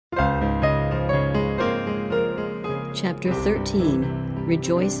Chapter 13,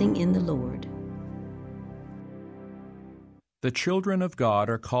 Rejoicing in the Lord. The children of God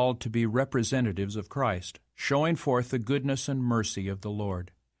are called to be representatives of Christ, showing forth the goodness and mercy of the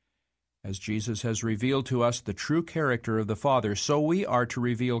Lord. As Jesus has revealed to us the true character of the Father, so we are to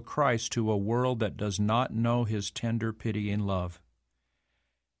reveal Christ to a world that does not know His tender pitying love.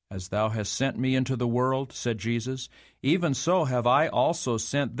 As thou hast sent me into the world, said Jesus, even so have I also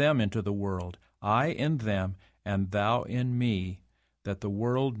sent them into the world, I in them, and thou in me, that the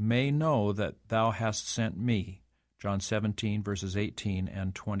world may know that thou hast sent me. John 17, verses 18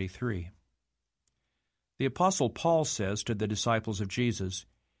 and 23. The Apostle Paul says to the disciples of Jesus,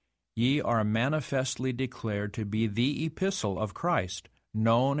 Ye are manifestly declared to be the epistle of Christ,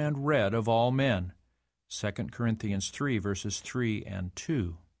 known and read of all men. 2 Corinthians 3, verses 3 and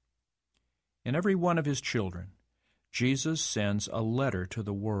 2. In every one of His children, Jesus sends a letter to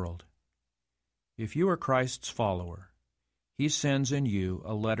the world. If you are Christ's follower, He sends in you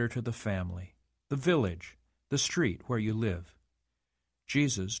a letter to the family, the village, the street where you live.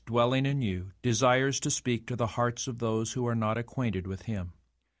 Jesus, dwelling in you, desires to speak to the hearts of those who are not acquainted with Him.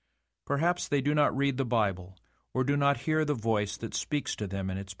 Perhaps they do not read the Bible, or do not hear the voice that speaks to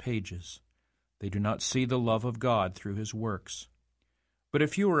them in its pages. They do not see the love of God through His works. But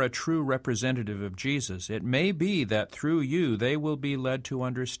if you are a true representative of Jesus, it may be that through you they will be led to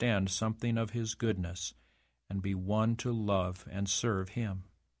understand something of His goodness and be won to love and serve Him.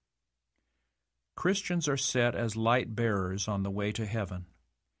 Christians are set as light bearers on the way to heaven.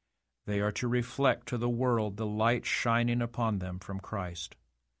 They are to reflect to the world the light shining upon them from Christ.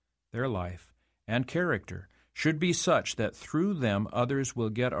 Their life and character should be such that through them others will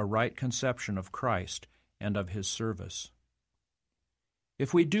get a right conception of Christ and of His service.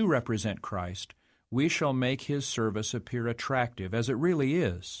 If we do represent Christ, we shall make His service appear attractive as it really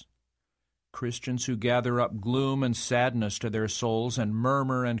is. Christians who gather up gloom and sadness to their souls and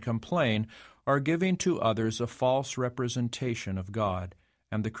murmur and complain are giving to others a false representation of God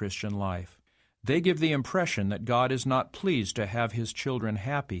and the Christian life. They give the impression that God is not pleased to have His children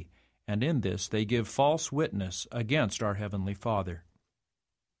happy, and in this they give false witness against our Heavenly Father.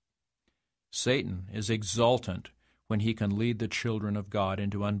 Satan is exultant when he can lead the children of God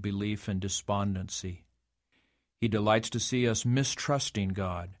into unbelief and despondency. He delights to see us mistrusting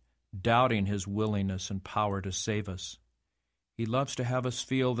God, doubting His willingness and power to save us. He loves to have us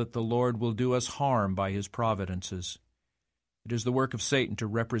feel that the Lord will do us harm by His providences. It is the work of Satan to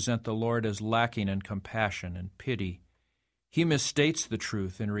represent the Lord as lacking in compassion and pity. He misstates the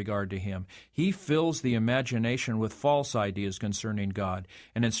truth in regard to Him. He fills the imagination with false ideas concerning God,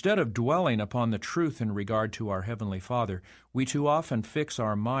 and instead of dwelling upon the truth in regard to our Heavenly Father, we too often fix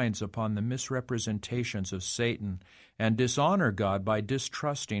our minds upon the misrepresentations of Satan and dishonor God by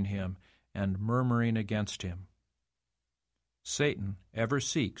distrusting Him and murmuring against Him. Satan ever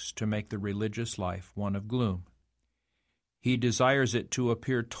seeks to make the religious life one of gloom. He desires it to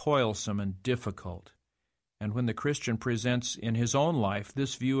appear toilsome and difficult. And when the Christian presents in his own life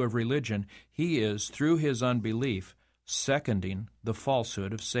this view of religion, he is, through his unbelief, seconding the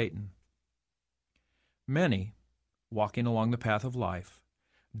falsehood of Satan. Many, walking along the path of life,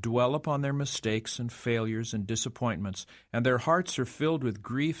 dwell upon their mistakes and failures and disappointments, and their hearts are filled with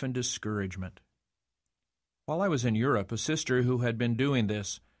grief and discouragement. While I was in Europe, a sister who had been doing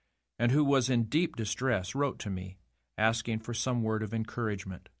this and who was in deep distress wrote to me, asking for some word of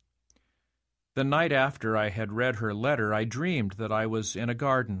encouragement. The night after I had read her letter, I dreamed that I was in a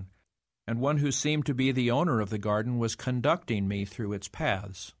garden, and one who seemed to be the owner of the garden was conducting me through its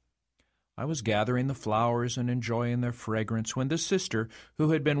paths. I was gathering the flowers and enjoying their fragrance when this sister,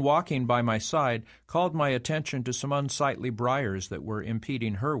 who had been walking by my side, called my attention to some unsightly briars that were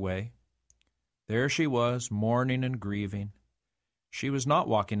impeding her way. There she was, mourning and grieving. She was not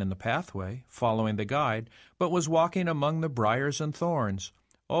walking in the pathway, following the guide, but was walking among the briars and thorns.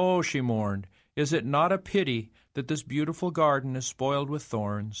 Oh, she mourned, is it not a pity that this beautiful garden is spoiled with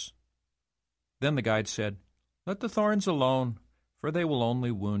thorns? Then the guide said, Let the thorns alone, for they will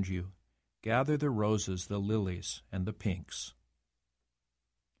only wound you. Gather the roses, the lilies, and the pinks.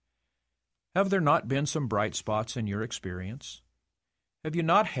 Have there not been some bright spots in your experience? Have you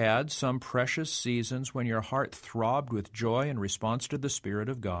not had some precious seasons when your heart throbbed with joy in response to the Spirit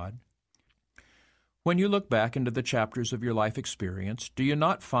of God? When you look back into the chapters of your life experience, do you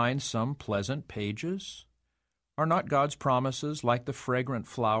not find some pleasant pages? Are not God's promises like the fragrant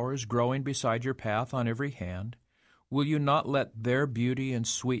flowers growing beside your path on every hand? Will you not let their beauty and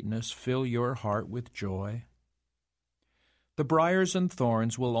sweetness fill your heart with joy? The briars and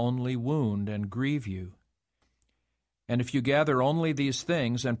thorns will only wound and grieve you. And if you gather only these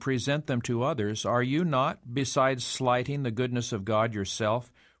things and present them to others, are you not, besides slighting the goodness of God yourself,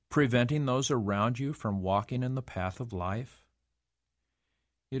 preventing those around you from walking in the path of life?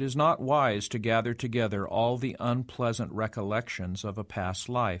 It is not wise to gather together all the unpleasant recollections of a past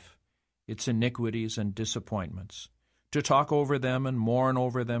life, its iniquities and disappointments, to talk over them and mourn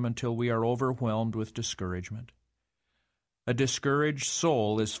over them until we are overwhelmed with discouragement. A discouraged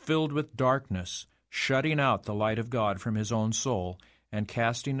soul is filled with darkness, shutting out the light of God from his own soul and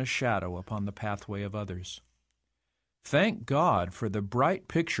casting a shadow upon the pathway of others. Thank God for the bright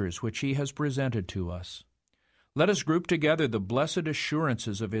pictures which he has presented to us. Let us group together the blessed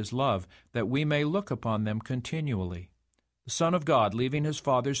assurances of his love, that we may look upon them continually. The Son of God, leaving his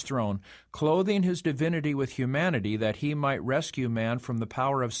Father's throne, clothing his divinity with humanity that he might rescue man from the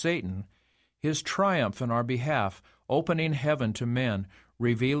power of Satan, his triumph in our behalf, opening heaven to men,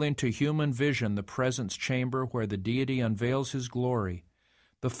 revealing to human vision the presence chamber where the deity unveils his glory,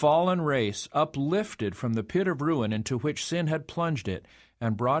 the fallen race uplifted from the pit of ruin into which sin had plunged it,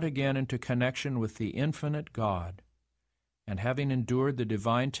 and brought again into connection with the infinite God. And having endured the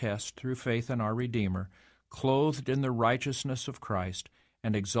divine test through faith in our Redeemer, clothed in the righteousness of Christ,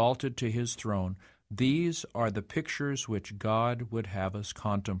 and exalted to his throne, these are the pictures which God would have us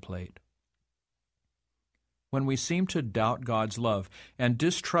contemplate. When we seem to doubt God's love and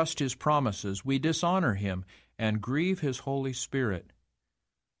distrust his promises, we dishonor him and grieve his Holy Spirit.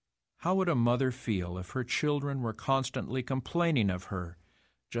 How would a mother feel if her children were constantly complaining of her,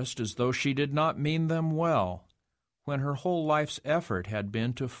 just as though she did not mean them well, when her whole life's effort had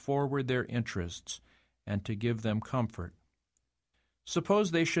been to forward their interests and to give them comfort?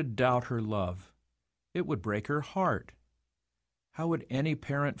 Suppose they should doubt her love. It would break her heart. How would any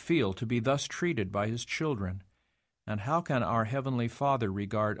parent feel to be thus treated by his children? And how can our Heavenly Father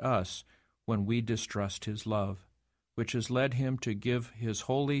regard us when we distrust his love, which has led him to give his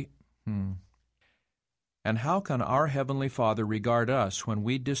holy... And how can our Heavenly Father regard us when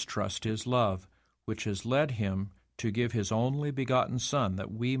we distrust his love, which has led him to give his only begotten Son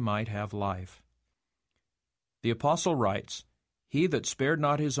that we might have life? The Apostle writes, "He that spared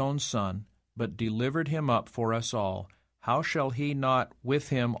not his own Son, but delivered him up for us all, how shall he not with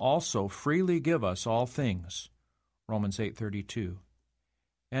him also freely give us all things?" Romans 8:32.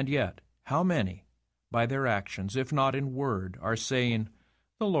 And yet, how many, by their actions, if not in word, are saying,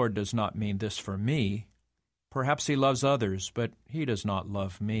 "The Lord does not mean this for me. Perhaps he loves others, but he does not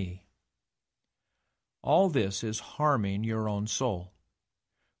love me." All this is harming your own soul.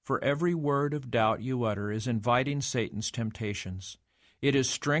 For every word of doubt you utter is inviting Satan's temptations. It is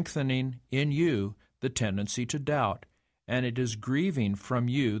strengthening in you the tendency to doubt, and it is grieving from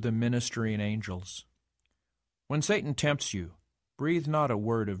you the ministering angels. When Satan tempts you, breathe not a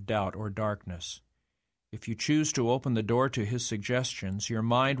word of doubt or darkness. If you choose to open the door to his suggestions, your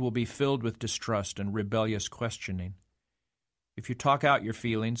mind will be filled with distrust and rebellious questioning. If you talk out your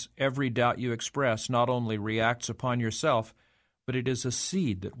feelings, every doubt you express not only reacts upon yourself, but it is a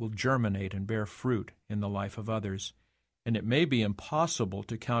seed that will germinate and bear fruit in the life of others, and it may be impossible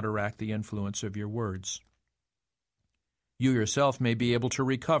to counteract the influence of your words. You yourself may be able to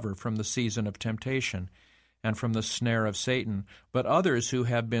recover from the season of temptation and from the snare of Satan, but others who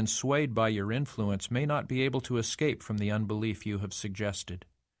have been swayed by your influence may not be able to escape from the unbelief you have suggested.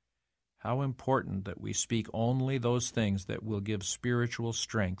 How important that we speak only those things that will give spiritual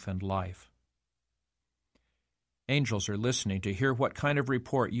strength and life. Angels are listening to hear what kind of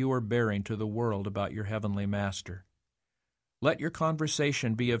report you are bearing to the world about your heavenly Master. Let your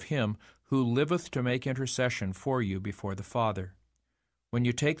conversation be of him who liveth to make intercession for you before the Father. When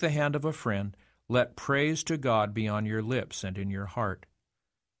you take the hand of a friend, let praise to God be on your lips and in your heart.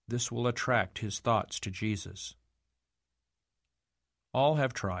 This will attract his thoughts to Jesus. All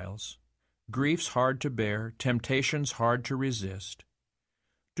have trials, griefs hard to bear, temptations hard to resist.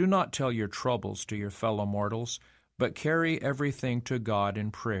 Do not tell your troubles to your fellow mortals, but carry everything to God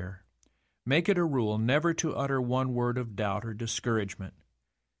in prayer. Make it a rule never to utter one word of doubt or discouragement.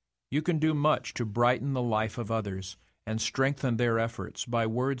 You can do much to brighten the life of others and strengthen their efforts by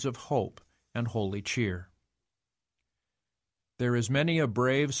words of hope and holy cheer. There is many a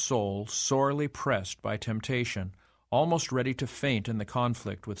brave soul sorely pressed by temptation, almost ready to faint in the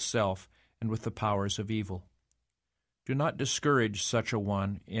conflict with self and with the powers of evil. Do not discourage such a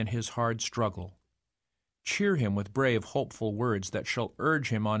one in his hard struggle. Cheer him with brave, hopeful words that shall urge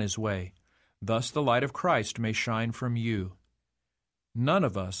him on his way. Thus the light of Christ may shine from you. None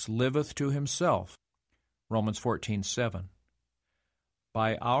of us liveth to himself. Romans 14:7.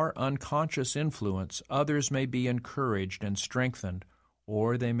 By our unconscious influence, others may be encouraged and strengthened,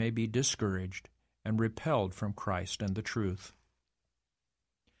 or they may be discouraged and repelled from Christ and the truth.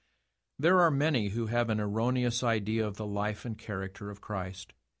 There are many who have an erroneous idea of the life and character of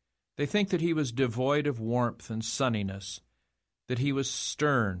Christ. They think that he was devoid of warmth and sunniness, that he was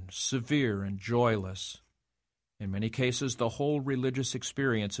stern, severe, and joyless. In many cases, the whole religious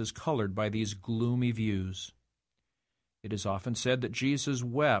experience is colored by these gloomy views. It is often said that Jesus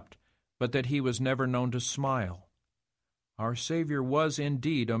wept, but that he was never known to smile. Our Savior was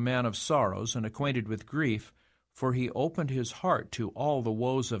indeed a man of sorrows and acquainted with grief, for he opened his heart to all the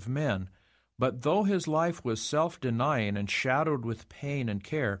woes of men. But though his life was self-denying and shadowed with pain and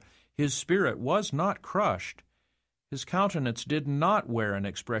care, his spirit was not crushed. His countenance did not wear an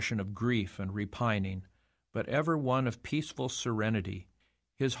expression of grief and repining, but ever one of peaceful serenity.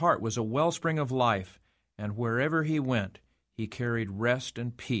 His heart was a wellspring of life, and wherever he went, he carried rest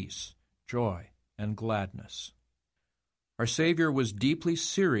and peace, joy and gladness. Our Savior was deeply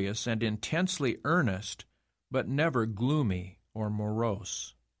serious and intensely earnest, but never gloomy or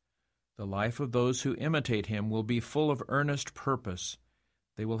morose. The life of those who imitate him will be full of earnest purpose.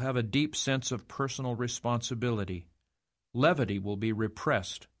 They will have a deep sense of personal responsibility. Levity will be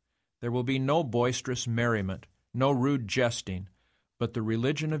repressed. There will be no boisterous merriment, no rude jesting, but the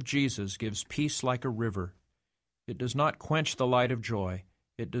religion of Jesus gives peace like a river. It does not quench the light of joy.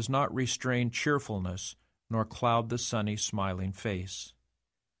 It does not restrain cheerfulness, nor cloud the sunny, smiling face.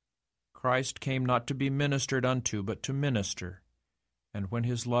 Christ came not to be ministered unto, but to minister, and when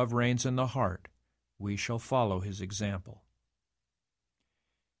his love reigns in the heart, we shall follow his example.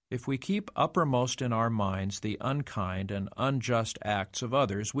 If we keep uppermost in our minds the unkind and unjust acts of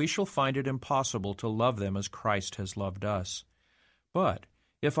others, we shall find it impossible to love them as Christ has loved us. But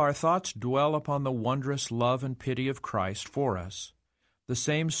if our thoughts dwell upon the wondrous love and pity of Christ for us, the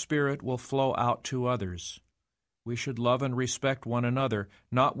same Spirit will flow out to others. We should love and respect one another,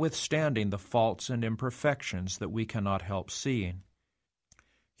 notwithstanding the faults and imperfections that we cannot help seeing.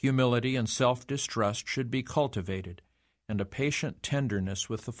 Humility and self-distrust should be cultivated, and a patient tenderness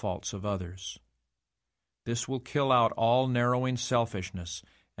with the faults of others. This will kill out all narrowing selfishness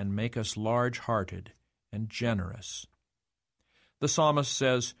and make us large-hearted and generous. The psalmist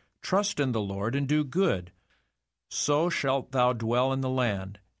says, "Trust in the Lord and do good. So shalt thou dwell in the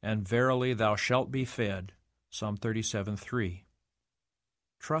land, and verily thou shalt be fed." Psalm 37:3.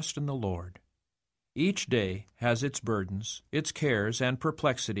 Trust in the Lord. Each day has its burdens, its cares, and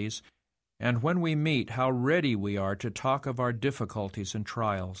perplexities, and when we meet, how ready we are to talk of our difficulties and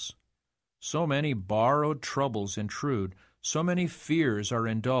trials. So many borrowed troubles intrude, so many fears are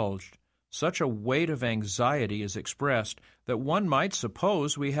indulged, such a weight of anxiety is expressed that one might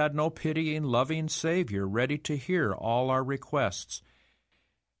suppose we had no pitying, loving Savior ready to hear all our requests,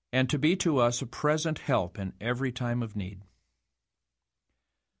 and to be to us a present help in every time of need.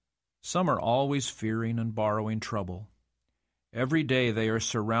 Some are always fearing and borrowing trouble. Every day they are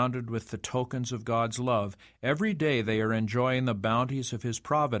surrounded with the tokens of God's love. Every day they are enjoying the bounties of his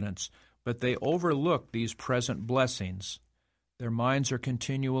providence, but they overlook these present blessings. Their minds are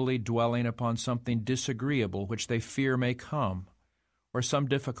continually dwelling upon something disagreeable which they fear may come, or some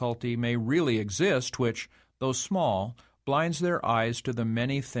difficulty may really exist which, though small, blinds their eyes to the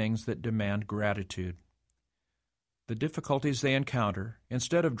many things that demand gratitude. The difficulties they encounter,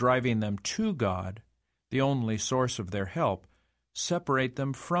 instead of driving them to God, the only source of their help, separate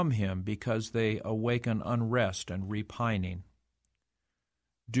them from him because they awaken unrest and repining.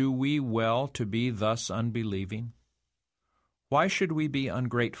 Do we well to be thus unbelieving? Why should we be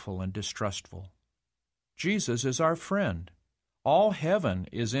ungrateful and distrustful? Jesus is our friend. All heaven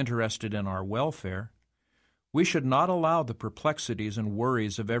is interested in our welfare. We should not allow the perplexities and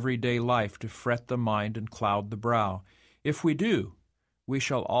worries of everyday life to fret the mind and cloud the brow. If we do, we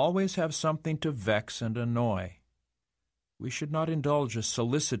shall always have something to vex and annoy. We should not indulge a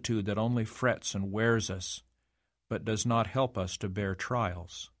solicitude that only frets and wears us, but does not help us to bear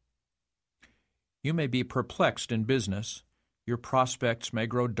trials. You may be perplexed in business, your prospects may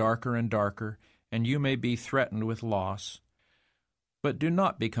grow darker and darker, and you may be threatened with loss. But do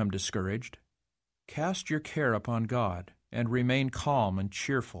not become discouraged. Cast your care upon God, and remain calm and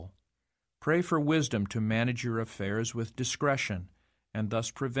cheerful. Pray for wisdom to manage your affairs with discretion, and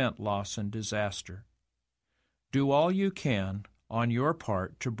thus prevent loss and disaster. Do all you can on your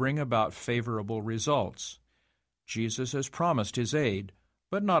part to bring about favorable results. Jesus has promised his aid,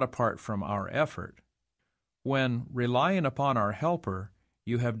 but not apart from our effort. When, relying upon our helper,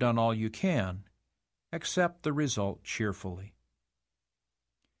 you have done all you can, accept the result cheerfully.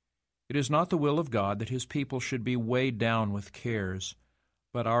 It is not the will of God that his people should be weighed down with cares,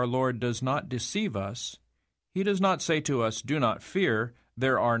 but our Lord does not deceive us. He does not say to us, "Do not fear,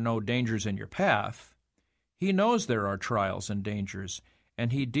 there are no dangers in your path." He knows there are trials and dangers,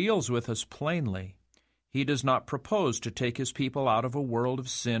 and He deals with us plainly. He does not propose to take His people out of a world of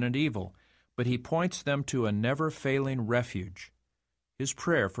sin and evil, but He points them to a never-failing refuge. His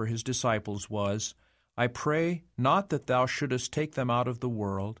prayer for His disciples was, "I pray not that thou shouldest take them out of the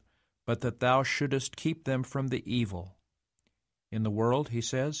world, but that thou shouldest keep them from the evil." In the world, He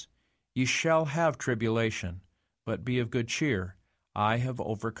says, "Ye shall have tribulation, but be of good cheer. I have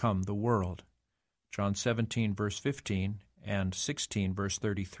overcome the world." John 17, verse 15, and 16, verse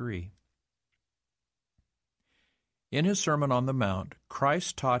 33. In His Sermon on the Mount,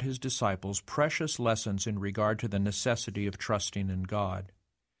 Christ taught His disciples precious lessons in regard to the necessity of trusting in God.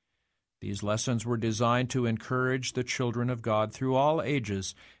 These lessons were designed to encourage the children of God through all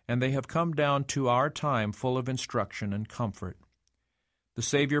ages, and they have come down to our time full of instruction and comfort. The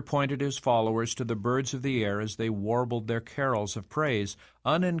Savior pointed His followers to the birds of the air as they warbled their carols of praise,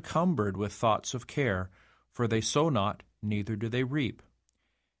 unencumbered with thoughts of care, for they sow not, neither do they reap.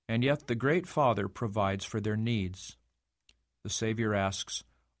 And yet the great Father provides for their needs. The Savior asks,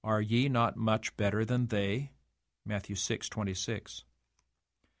 "Are ye not much better than they?" Matthew 6:26.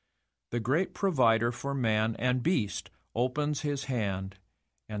 The great provider for man and beast opens His hand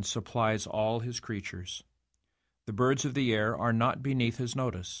and supplies all His creatures. The birds of the air are not beneath His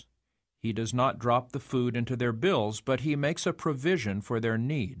notice. He does not drop the food into their bills, but He makes a provision for their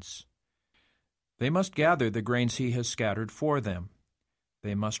needs. They must gather the grains He has scattered for them.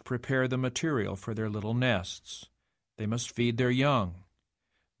 They must prepare the material for their little nests. They must feed their young.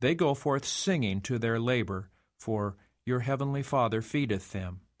 They go forth singing to their labor, for your heavenly Father feedeth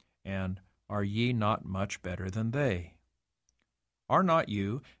them, and are ye not much better than they? Are not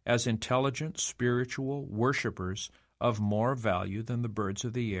you, as intelligent, spiritual worshipers, of more value than the birds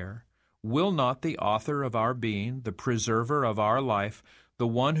of the air? Will not the author of our being, the preserver of our life, the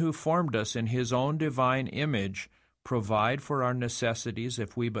one who formed us in His own divine image, provide for our necessities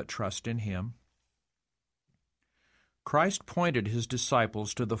if we but trust in Him? Christ pointed His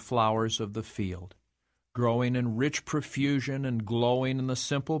disciples to the flowers of the field, growing in rich profusion and glowing in the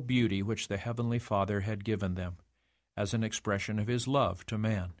simple beauty which the Heavenly Father had given them, as an expression of His love to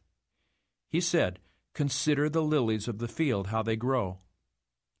man. He said, "Consider the lilies of the field, how they grow."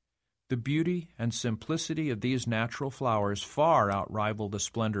 The beauty and simplicity of these natural flowers far outrival the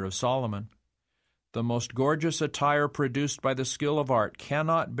splendor of Solomon. The most gorgeous attire produced by the skill of art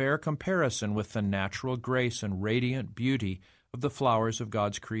cannot bear comparison with the natural grace and radiant beauty of the flowers of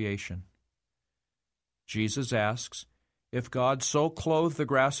God's creation. Jesus asks, "If God so clothe the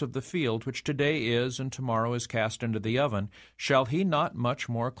grass of the field, which today is and tomorrow is cast into the oven, shall He not much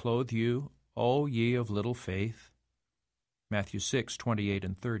more clothe you, O ye of little faith?" Matthew 6:28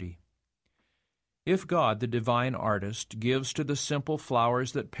 and 30. If God, the divine artist, gives to the simple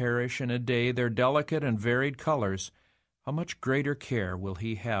flowers that perish in a day their delicate and varied colors, how much greater care will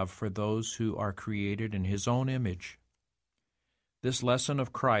He have for those who are created in His own image? This lesson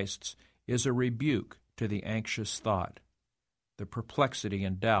of Christ's is a rebuke to the anxious thought, the perplexity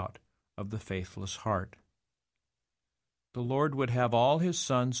and doubt of the faithless heart. The Lord would have all His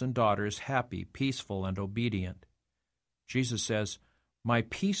sons and daughters happy, peaceful, and obedient. Jesus says, "My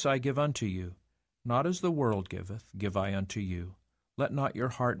peace I give unto you, not as the world giveth, give I unto you. Let not your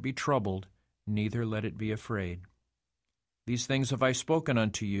heart be troubled, neither let it be afraid. These things have I spoken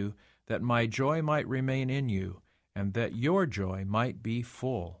unto you, that my joy might remain in you, and that your joy might be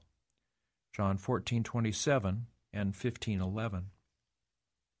full." John 14:27 and 15:11.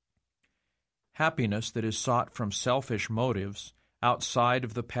 Happiness that is sought from selfish motives, outside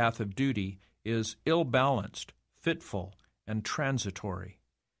of the path of duty, is ill-balanced, fitful, and transitory.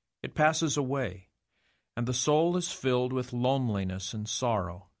 It passes away, and the soul is filled with loneliness and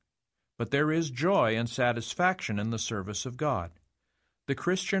sorrow. But there is joy and satisfaction in the service of God. The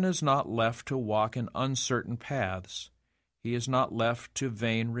Christian is not left to walk in uncertain paths. He is not left to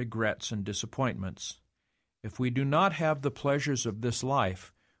vain regrets and disappointments. If we do not have the pleasures of this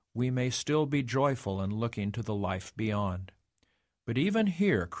life, we may still be joyful in looking to the life beyond. But even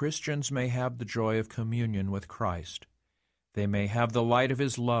here, Christians may have the joy of communion with Christ. They may have the light of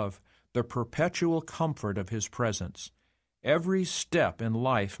His love, the perpetual comfort of His presence. Every step in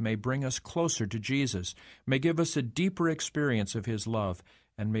life may bring us closer to Jesus, may give us a deeper experience of His love,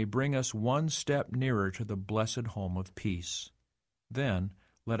 and may bring us one step nearer to the blessed home of peace. Then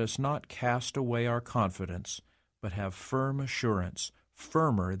let us not cast away our confidence, but have firm assurance,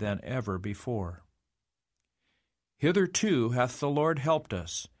 firmer than ever before. Hitherto hath the Lord helped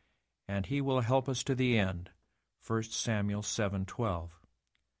us, and He will help us to the end. 1 Samuel 7:12.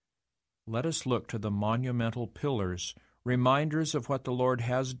 let us look to the monumental pillars, reminders of what the Lord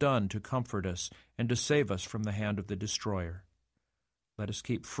has done to comfort us and to save us from the hand of the destroyer. Let us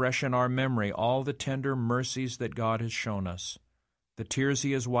keep fresh in our memory all the tender mercies that God has shown us, the tears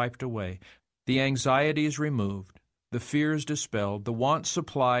He has wiped away, the anxieties removed, the fears dispelled, the wants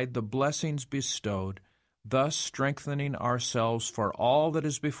supplied, the blessings bestowed, thus strengthening ourselves for all that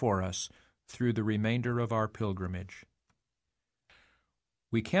is before us through the remainder of our pilgrimage.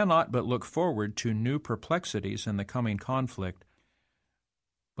 We cannot but look forward to new perplexities in the coming conflict,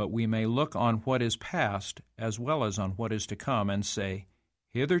 but we may look on what is past as well as on what is to come and say,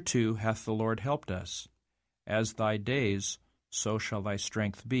 Hitherto hath the Lord helped us. As thy days, so shall thy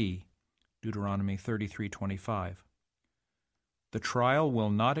strength be. Deuteronomy 33:25. The trial will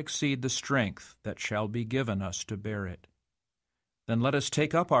not exceed the strength that shall be given us to bear it. Then let us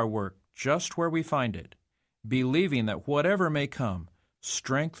take up our work just where we find it, believing that whatever may come,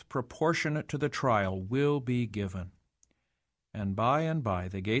 strength proportionate to the trial will be given. And by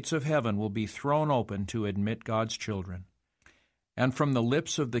the gates of heaven will be thrown open to admit God's children. And from the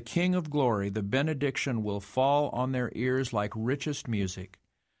lips of the King of glory the benediction will fall on their ears like richest music.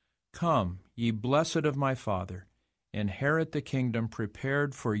 Come, ye blessed of my Father, inherit the kingdom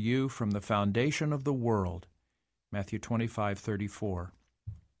prepared for you from the foundation of the world. Matthew 25:34.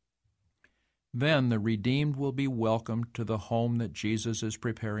 Then the redeemed will be welcomed to the home that Jesus is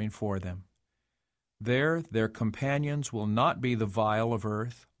preparing for them. There their companions will not be the vile of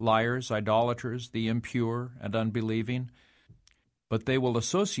earth, liars, idolaters, the impure and unbelieving, but they will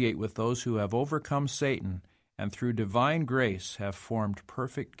associate with those who have overcome Satan and through divine grace have formed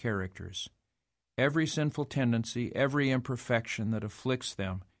perfect characters. Every sinful tendency, every imperfection that afflicts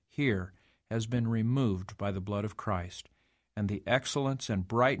them here has been removed by the blood of Christ, and the excellence and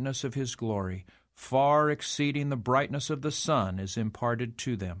brightness of His glory, far exceeding the brightness of the sun, is imparted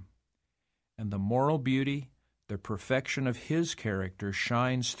to them. And the moral beauty, the perfection of His character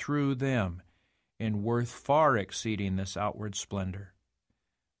shines through them in worth far exceeding this outward splendor.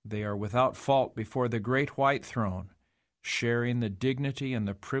 They are without fault before the great white throne, sharing the dignity and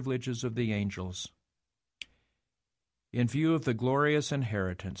the privileges of the angels. In view of the glorious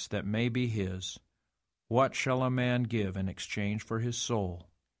inheritance that may be his, what shall a man give in exchange for his soul?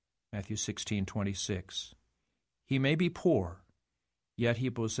 Matthew 16:26. He may be poor, yet he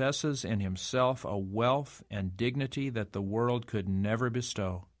possesses in himself a wealth and dignity that the world could never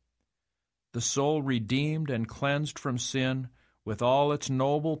bestow. The soul redeemed and cleansed from sin, with all its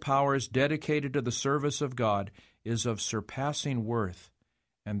noble powers dedicated to the service of God, is of surpassing worth,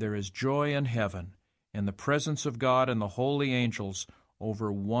 and there is joy in heaven, in the presence of God and the holy angels,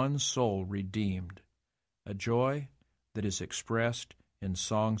 over one soul redeemed, a joy that is expressed in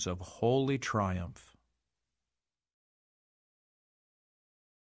songs of holy triumph.